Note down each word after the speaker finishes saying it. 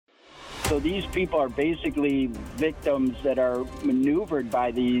So these people are basically victims that are maneuvered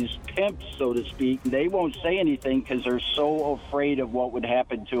by these pimps, so to speak. They won't say anything because they're so afraid of what would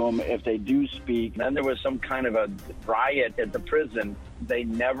happen to them if they do speak. Then there was some kind of a riot at the prison. They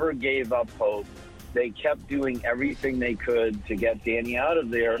never gave up hope. They kept doing everything they could to get Danny out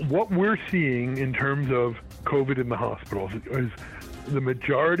of there. What we're seeing in terms of COVID in the hospitals is the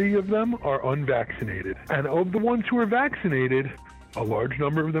majority of them are unvaccinated. And of the ones who are vaccinated, a large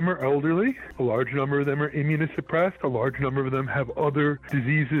number of them are elderly, a large number of them are immunosuppressed, a large number of them have other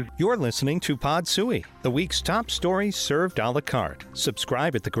diseases. You're listening to Pod Sui, the week's top stories served a la carte.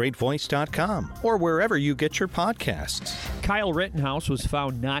 Subscribe at thegreatvoice.com or wherever you get your podcasts. Kyle Rittenhouse was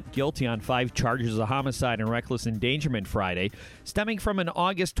found not guilty on 5 charges of homicide and reckless endangerment Friday, stemming from an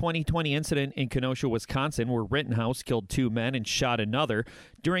August 2020 incident in Kenosha, Wisconsin, where Rittenhouse killed 2 men and shot another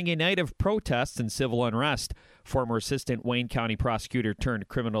during a night of protests and civil unrest. Former Assistant Wayne County Prosecutor turned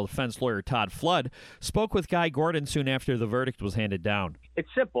criminal defense lawyer Todd Flood spoke with Guy Gordon soon after the verdict was handed down. It's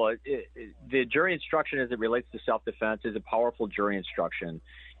simple. The jury instruction as it relates to self-defense is a powerful jury instruction,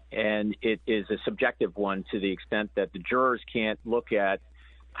 and it is a subjective one to the extent that the jurors can't look at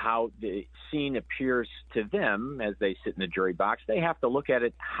how the scene appears to them as they sit in the jury box. They have to look at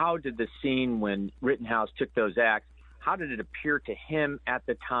it. How did the scene when Rittenhouse took those acts, how did it appear to him at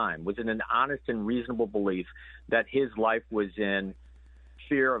the time? Was it an honest and reasonable belief that his life was in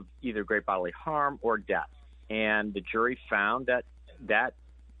fear of either great bodily harm or death? And the jury found that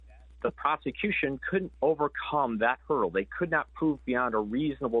the prosecution couldn't overcome that hurdle. They could not prove beyond a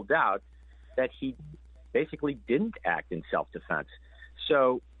reasonable doubt that he basically didn't act in self-defense.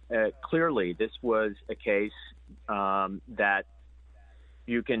 So clearly this was a case that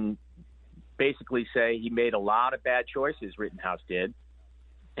you can basically say he made a lot of bad choices, Rittenhouse did.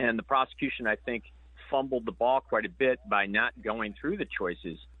 And the prosecution, I think, fumbled the ball quite a bit by not going through the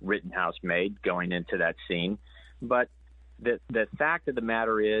choices Rittenhouse made going into that scene. But the fact of the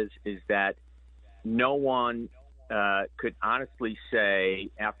matter is that no one could honestly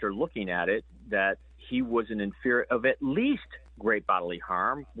say, after looking at it, that he wasn't in fear of at least great bodily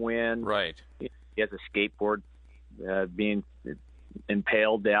harm when he has a skateboard being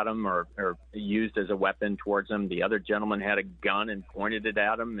impaled at him or used as a weapon towards him. The other gentleman had a gun and pointed it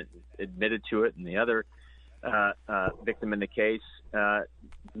at him and admitted to it. And the other victim in the case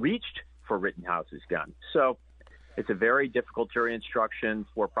reached for Rittenhouse's gun. So it's a very difficult jury instruction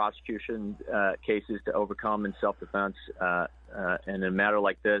for prosecution cases to overcome in self-defense. And in a matter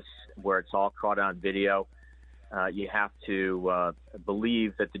like this, where it's all caught on video, you have to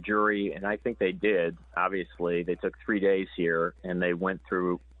believe that the jury, and I think they did, obviously, they took 3 days here and they went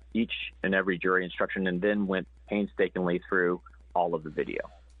through each and every jury instruction and then went painstakingly through all of the video.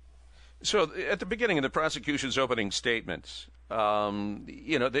 So at the beginning of the prosecution's opening statements,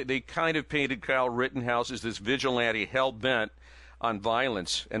 they kind of painted Kyle Rittenhouse as this vigilante hell-bent on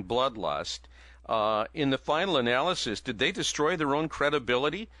violence and bloodlust. In the final analysis, did they destroy their own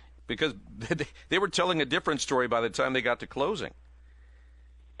credibility? Because they were telling a different story by the time they got to closing.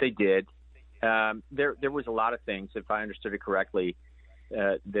 They did. There was a lot of things, if I understood it correctly.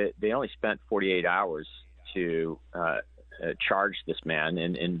 They only spent 48 hours to charge this man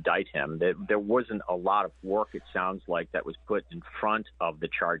and indict him. There wasn't a lot of work, it sounds like, that was put in front of the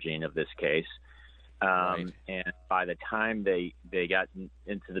charging of this case. And by the time they got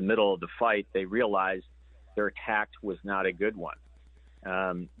into the middle of the fight, they realized their tact was not a good one.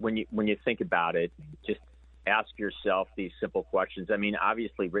 When you think about it, just ask yourself these simple questions. I mean,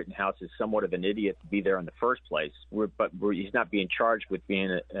 obviously Rittenhouse is somewhat of an idiot to be there in the first place, but he's not being charged with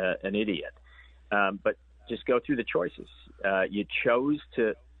being an idiot. But just go through the choices. You chose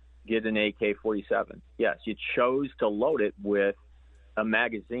to get an AK-47. Yes, you chose to load it with a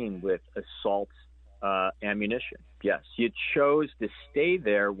magazine with assault ammunition. Yes, you chose to stay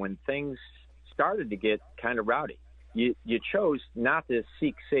there when things started to get kind of rowdy. You chose not to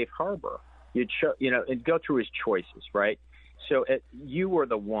seek safe harbor. You and go through his choices, right? So you were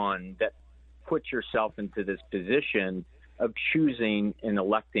the one that put yourself into this position of choosing and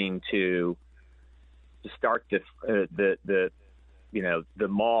electing to start the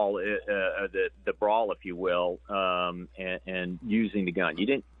maul, the brawl, if you will, and using the gun. You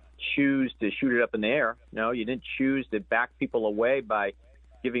didn't choose to shoot it up in the air. No, you didn't choose to back people away by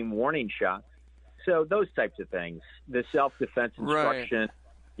giving warning shots. So those types of things, the self-defense instruction,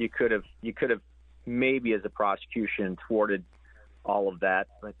 you could have maybe as a prosecution thwarted all of that.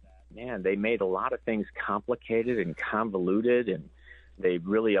 But man, they made a lot of things complicated and convoluted, and they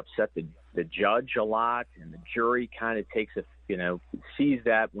really upset the judge a lot. And the jury kind of sees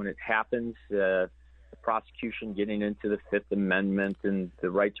that when it happens. prosecution getting into the Fifth Amendment and the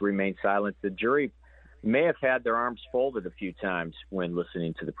right to remain silent, the jury may have had their arms folded a few times when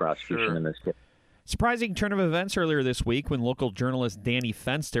listening to the prosecution in this case. Surprising turn of events earlier this week when local journalist Danny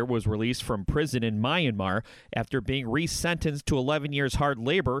Fenster was released from prison in Myanmar after being resentenced to 11 years hard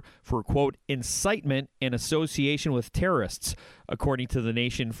labor for, quote, incitement and association with terrorists, according to the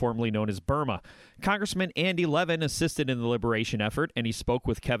nation formerly known as Burma. Congressman Andy Levin assisted in the liberation effort, and he spoke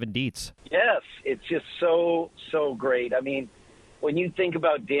with Kevin Dietz. Yes, it's just so great. I mean, when you think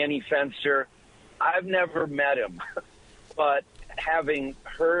about Danny Fenster, I've never met him, but having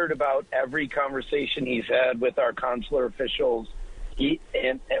heard about every conversation he's had with our consular officials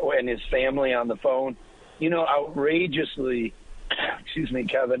and his family on the phone, outrageously, excuse me,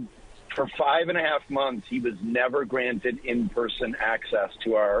 Kevin, for 5.5 months, he was never granted in-person access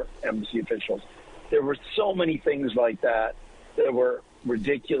to our embassy officials. There were so many things like that that were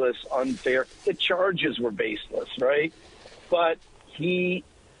ridiculous, unfair. The charges were baseless, right? But he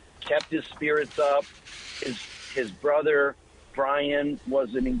kept his spirits up. His brother, Brian,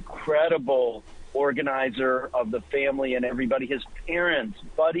 was an incredible organizer of the family and everybody. His parents,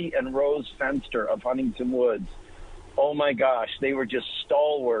 Buddy and Rose Fenster of Huntington Woods, oh my gosh, they were just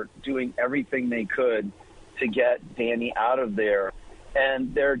stalwart, doing everything they could to get Danny out of there.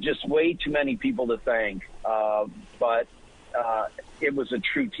 And there are just way too many people to thank. But it was a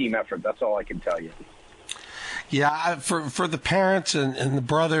true team effort. That's all I can tell you. Yeah, for the parents and the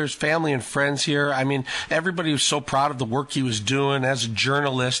brothers, family and friends here, I mean, everybody was so proud of the work he was doing as a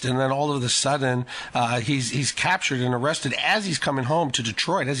journalist, and then all of a sudden, he's captured and arrested as he's coming home to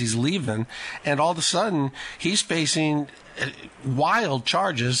Detroit, as he's leaving, and all of a sudden, he's facing wild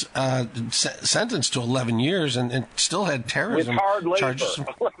charges, sentenced to 11 years, and still had terrorism with hard labor. Charges.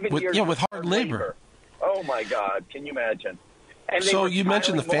 With hard labor. Oh my God, can you imagine? And so you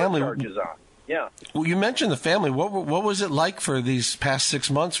mentioned the family. Charges on. Yeah. Well, you mentioned the family. What was it like for these past 6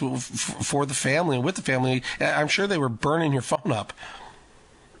 months for the family and with the family? I'm sure they were burning your phone up.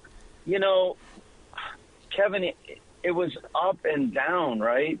 Kevin, it was up and down,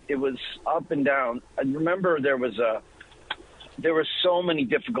 right? It was up and down. I remember there were so many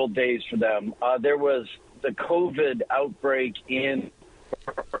difficult days for them. There was the COVID outbreak in,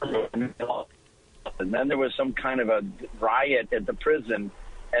 and then there was some kind of a riot at the prison.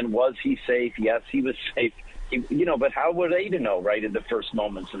 And was he safe? Yes, he was safe. But how were they to know right in the first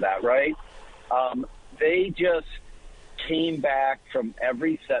moments of that, right? They just came back from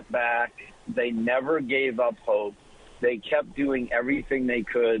every setback. They never gave up hope. They kept doing everything they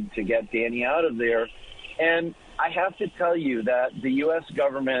could to get Danny out of there. And I have to tell you that the U.S.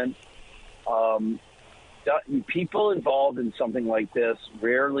 government, people involved in something like this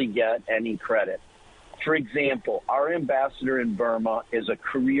rarely get any credit. For example, our ambassador in Burma is a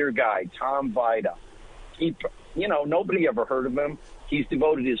career guy, Tom Vida. Nobody ever heard of him. He's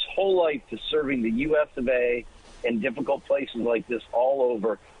devoted his whole life to serving the U.S. of A. in difficult places like this all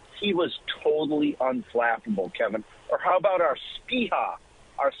over. He was totally unflappable, Kevin. Or how about our SPIHA,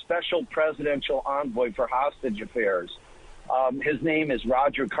 our Special Presidential Envoy for Hostage Affairs? His name is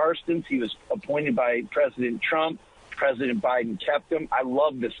Roger Carstens. He was appointed by President Trump. President Biden kept him. I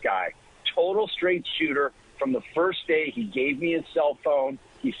love this guy. Total straight shooter. From the first day, he gave me his cell phone.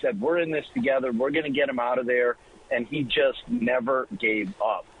 He said, we're in this together. We're going to get him out of there. And he just never gave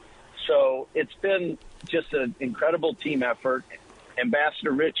up. So it's been just an incredible team effort.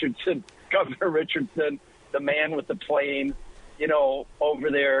 Ambassador Richardson, Governor Richardson, the man with the plane,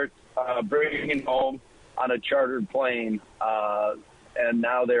 over there bringing him home on a chartered plane. And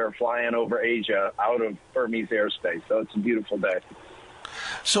now they're flying over Asia out of Burmese airspace. So it's a beautiful day.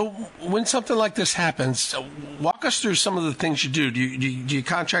 So when something like this happens, walk us through some of the things you do. Do you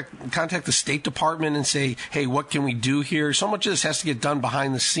contact the State Department and say, hey, what can we do here? So much of this has to get done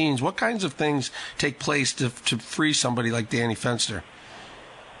behind the scenes. What kinds of things take place to free somebody like Danny Fenster?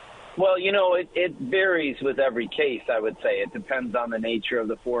 Well, it varies with every case, I would say. It depends on the nature of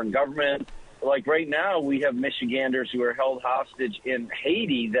the foreign government. Like right now, we have Michiganders who are held hostage in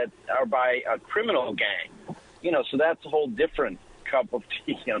Haiti that are by a criminal gang. So that's a whole different cup of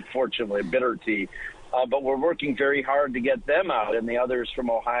tea, unfortunately, bitter tea. But we're working very hard to get them out and the others from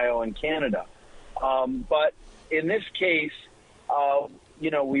Ohio and Canada. But in this case,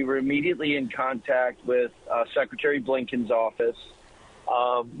 we were immediately in contact with Secretary Blinken's office.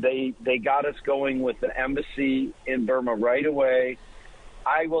 They got us going with the embassy in Burma right away.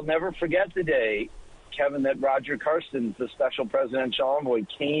 I will never forget the day, Kevin, that Roger Carstens, the special presidential envoy,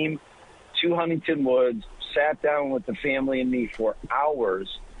 came to Huntington Woods, sat down with the family and me for hours,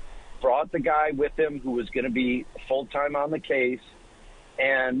 brought the guy with him who was going to be full-time on the case,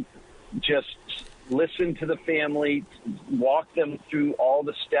 and just listen to the family, walk them through all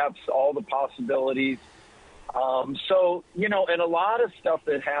the steps, all the possibilities. So, you know, and a lot of stuff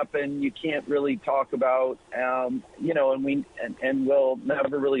that happened you can't really talk about, you know, and we'll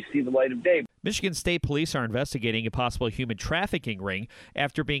never really see the light of day. Michigan State Police are investigating a possible human trafficking ring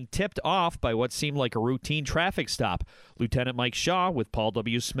after being tipped off by what seemed like a routine traffic stop. Lieutenant Mike Shaw with Paul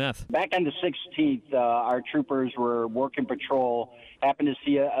W. Smith. Back on the 16th, our troopers were working patrol, happened to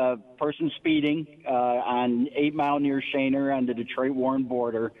see a person speeding on 8 Mile near Shaner on the Detroit-Warren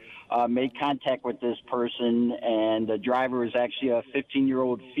border, made contact with this person, and the driver was actually a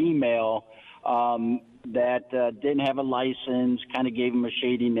 15-year-old female that didn't have a license, kind of gave him a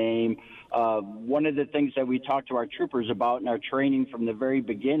shady name. One of the things that we talked to our troopers about in our training from the very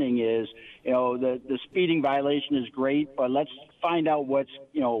beginning is, you know, the speeding violation is great, but let's find out what's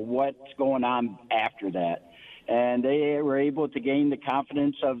going on after that. And they were able to gain the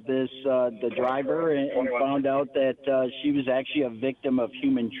confidence of the driver and found out that she was actually a victim of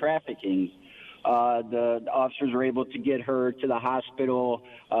human trafficking. The officers were able to get her to the hospital,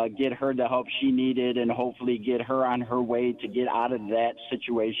 get her the help she needed, and hopefully get her on her way to get out of that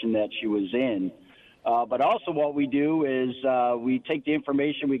situation that she was in. But also what we do is we take the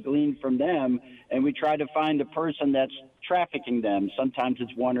information we glean from them and we try to find the person that's trafficking them. Sometimes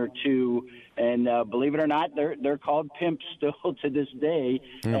it's one or two, and believe it or not, they're called pimps still to this day,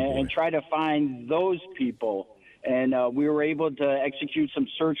 and try to find those people. And we were able to execute some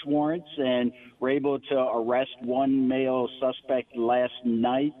search warrants, and were able to arrest one male suspect last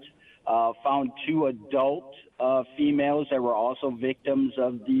night, found 2 adult females that were also victims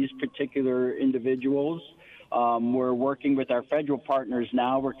of these particular individuals. We're working with our federal partners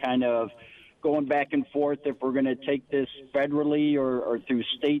now. We're kind of going back and forth if we're going to take this federally or through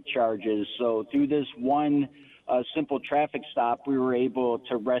state charges. So through this one simple traffic stop, we were able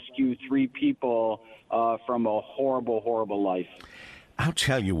to rescue 3 people from a horrible, horrible life. I'll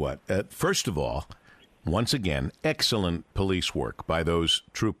tell you what. First of all, once again, excellent police work by those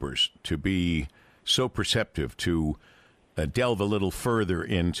troopers to be so perceptive, to delve a little further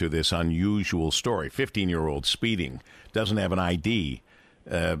into this unusual story. 15-year-old speeding, doesn't have an ID,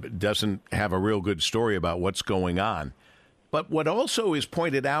 doesn't have a real good story about what's going on. But what also is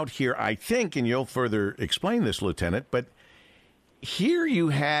pointed out here, I think, and you'll further explain this, Lieutenant, but here you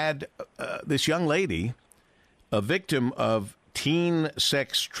had this young lady, a victim of teen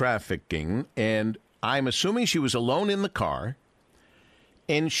sex trafficking, and I'm assuming she was alone in the car,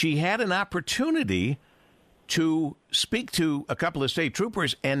 and she had an opportunity to speak to a couple of state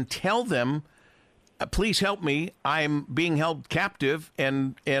troopers and tell them, please help me, I'm being held captive,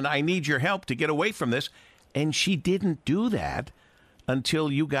 and I need your help to get away from this. And she didn't do that until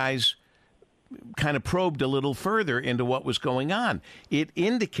you guys kind of probed a little further into what was going on. It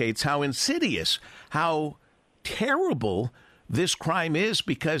indicates how insidious, how terrible this crime is,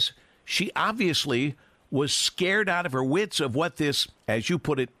 because she obviously was scared out of her wits of what this, as you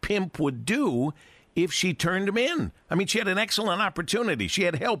put it, pimp would do if she turned him in. I mean, she had an excellent opportunity. She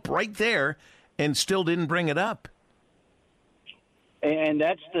had help right there and still didn't bring it up. And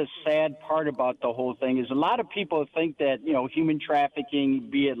that's the sad part about the whole thing is a lot of people think that, you know, human trafficking,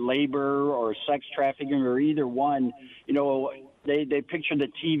 be it labor or sex trafficking or either one, you know, they picture the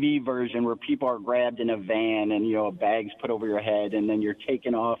TV version where people are grabbed in a van and, you know, bags put over your head and then you're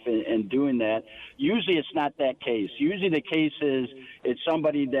taken off and doing that. Usually it's not that case. Usually the case is it's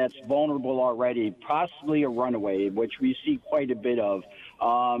somebody that's vulnerable already, possibly a runaway, which we see quite a bit of.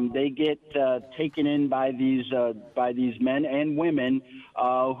 They get taken in by these men and women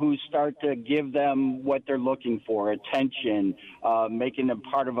who start to give them what they're looking for, attention, making them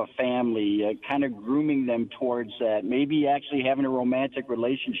part of a family, kind of grooming them towards that, maybe actually having a romantic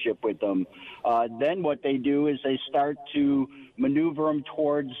relationship with them. Then what they do is they start to maneuver them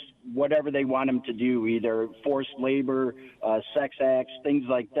towards whatever they want them to do, either forced labor, sex acts, things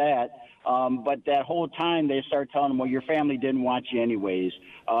like that. But that whole time they start telling them, well, your family didn't want you anyways.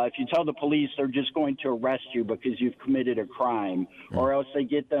 If you tell the police, they're just going to arrest you because you've committed a crime, or else they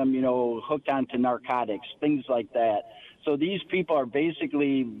get them, you know, hooked onto narcotics, things like that. So these people are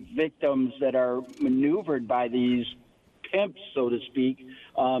basically victims that are maneuvered by these pimps, so to speak,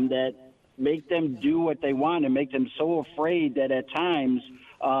 that make them do what they want and make them so afraid that at times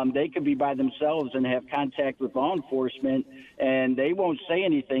they could be by themselves and have contact with law enforcement, and they won't say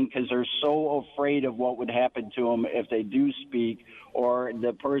anything because they're so afraid of what would happen to them if they do speak, or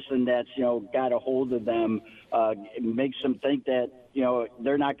the person that's, you know, got a hold of them makes them think that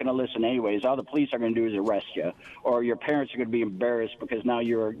they're not going to listen anyways. All the police are going to do is arrest you, or your parents are going to be embarrassed because now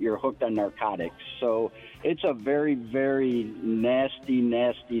you're hooked on narcotics. So it's a very, very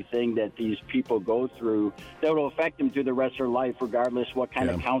nasty thing that these people go through that will affect them through the rest of their life, regardless what kind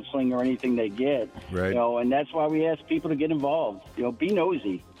of counseling or anything they get. Right. And that's why we ask people to get involved. Be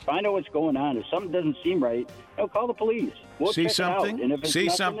nosy. Find out what's going on. If something doesn't seem right, call the police. We'll See check something? It out. And if it's See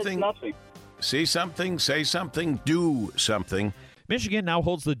nothing, something? It's nothing. See something, say something, do something. Michigan now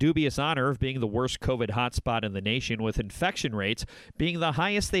holds the dubious honor of being the worst COVID hotspot in the nation, with infection rates being the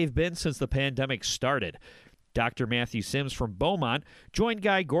highest they've been since the pandemic started. Dr. Matthew Sims from Beaumont joined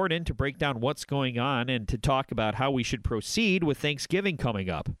Guy Gordon to break down what's going on and to talk about how we should proceed with Thanksgiving coming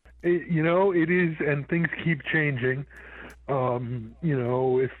up. It is, and things keep changing.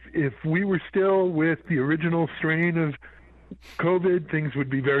 If we were still with the original strain of COVID, things would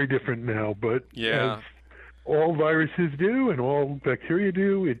be very different now. But as all viruses do and all bacteria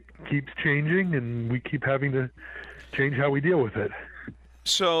do, it keeps changing, and we keep having to change how we deal with it.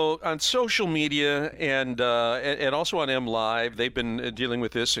 So on social media and also on MLive, they've been dealing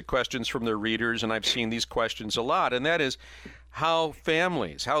with this, questions from their readers, and I've seen these questions a lot, and that is how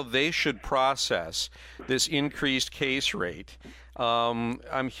they should process this increased case rate.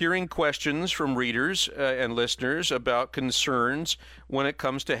 I'm hearing questions from readers and listeners about concerns when it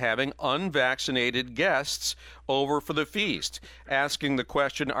comes to having unvaccinated guests over for the feast, asking the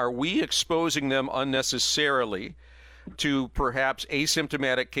question, are we exposing them unnecessarily to perhaps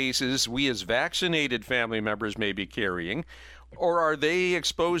asymptomatic cases we as vaccinated family members may be carrying, or are they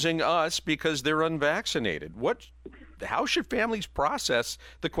exposing us because they're unvaccinated? How should families process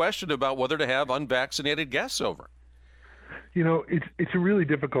the question about whether to have unvaccinated guests over? It's a really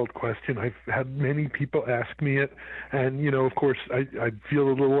difficult question. I've had many people ask me it, and, of course, I feel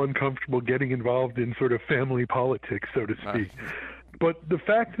a little uncomfortable getting involved in sort of family politics, so to speak. But the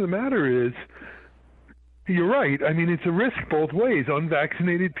fact of the matter is, you're right. I mean, it's a risk both ways.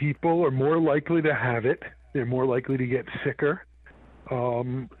 Unvaccinated people are more likely to have it. They're more likely to get sicker,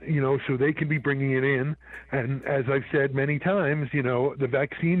 so they can be bringing it in. And as I've said many times, the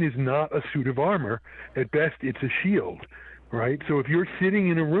vaccine is not a suit of armor. At best, it's a shield, right? So if you're sitting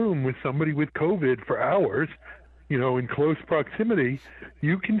in a room with somebody with COVID for hours, in close proximity,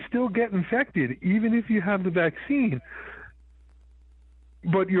 you can still get infected, even if you have the vaccine.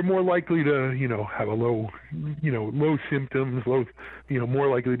 But you're more likely to, have a low symptoms, more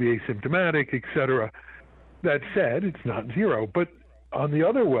likely to be asymptomatic, etc. That said, it's not zero. But on the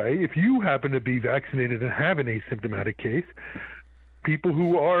other way, if you happen to be vaccinated and have an asymptomatic case, people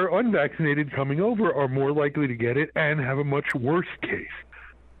who are unvaccinated coming over are more likely to get it and have a much worse case.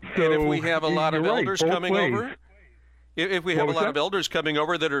 So, and if we have a lot of elders coming over, if we have a lot of elders coming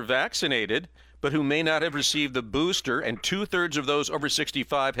over that are vaccinated, but who may not have received the booster, and 2/3 of those over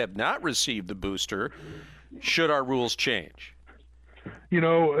 65 have not received the booster, should our rules change?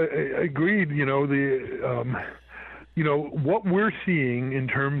 Agreed. What we're seeing in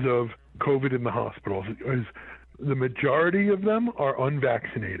terms of COVID in the hospitals is the majority of them are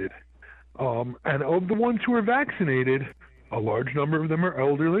unvaccinated. And of the ones who are vaccinated, a large number of them are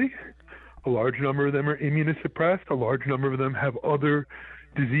elderly, a large number of them are immunosuppressed, a large number of them have other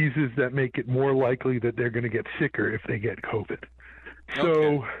diseases that make it more likely that they're going to get sicker if they get COVID.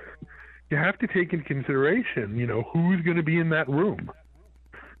 So you have to take into consideration, who's going to be in that room.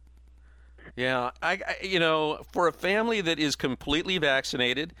 Yeah, for a family that is completely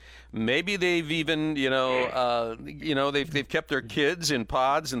vaccinated, maybe they've even, they've kept their kids in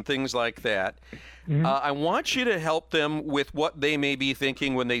pods and things like that. Mm-hmm. I want you to help them with what they may be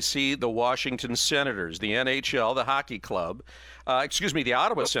thinking when they see the Washington Senators, the NHL, the hockey club, the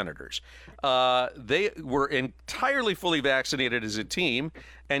Ottawa Senators. They were entirely fully vaccinated as a team,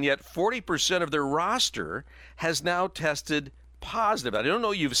 and yet 40% of their roster has now tested positive. I don't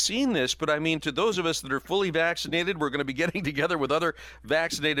know you've seen this, but I mean, to those of us that are fully vaccinated, we're going to be getting together with other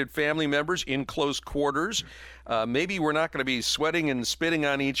vaccinated family members in close quarters. Maybe we're not going to be sweating and spitting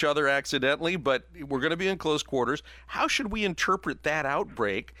on each other accidentally, but we're going to be in close quarters. How should we interpret that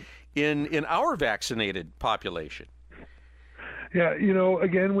outbreak in our vaccinated population? Yeah,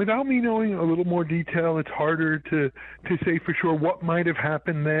 again, without me knowing a little more detail, it's harder to say for sure what might have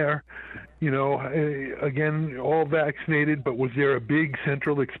happened there. Again, all vaccinated, but was there a big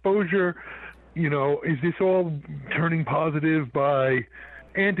central exposure? Is this all turning positive by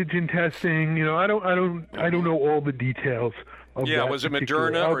antigen testing? I don't know all the details of that. Was it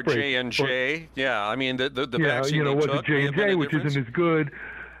Moderna outbreak, or J&J? Yeah, I mean the vaccine they was took it J&J, which isn't as good?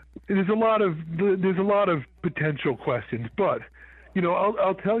 There's a lot of potential questions, but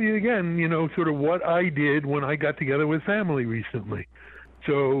I'll tell you again, sort of what I did when I got together with family recently.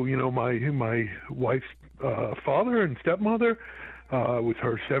 So, my wife's father and stepmother, was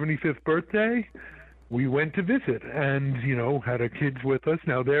her 75th birthday. We went to visit and, had our kids with us.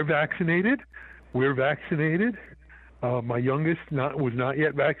 Now they're vaccinated. We're vaccinated. My youngest was not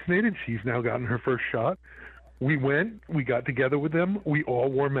yet vaccinated. She's now gotten her first shot. We got together with them. We all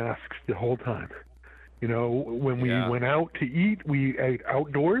wore masks the whole time. When we went out to eat, we ate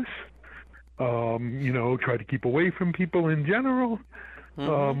outdoors. Tried to keep away from people in general.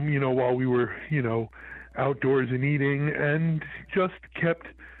 While we were, outdoors and eating, and just kept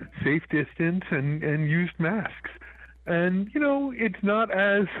safe distance and used masks. And, it's not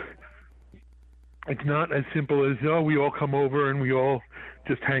as simple as, we all come over and we all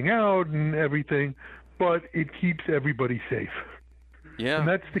just hang out and everything, but it keeps everybody safe. Yeah. And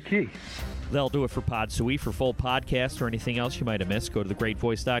that's the key. That'll do it for Pod Sui. For full podcasts or anything else you might have missed, go to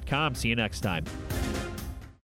thegreatvoice.com. See you next time.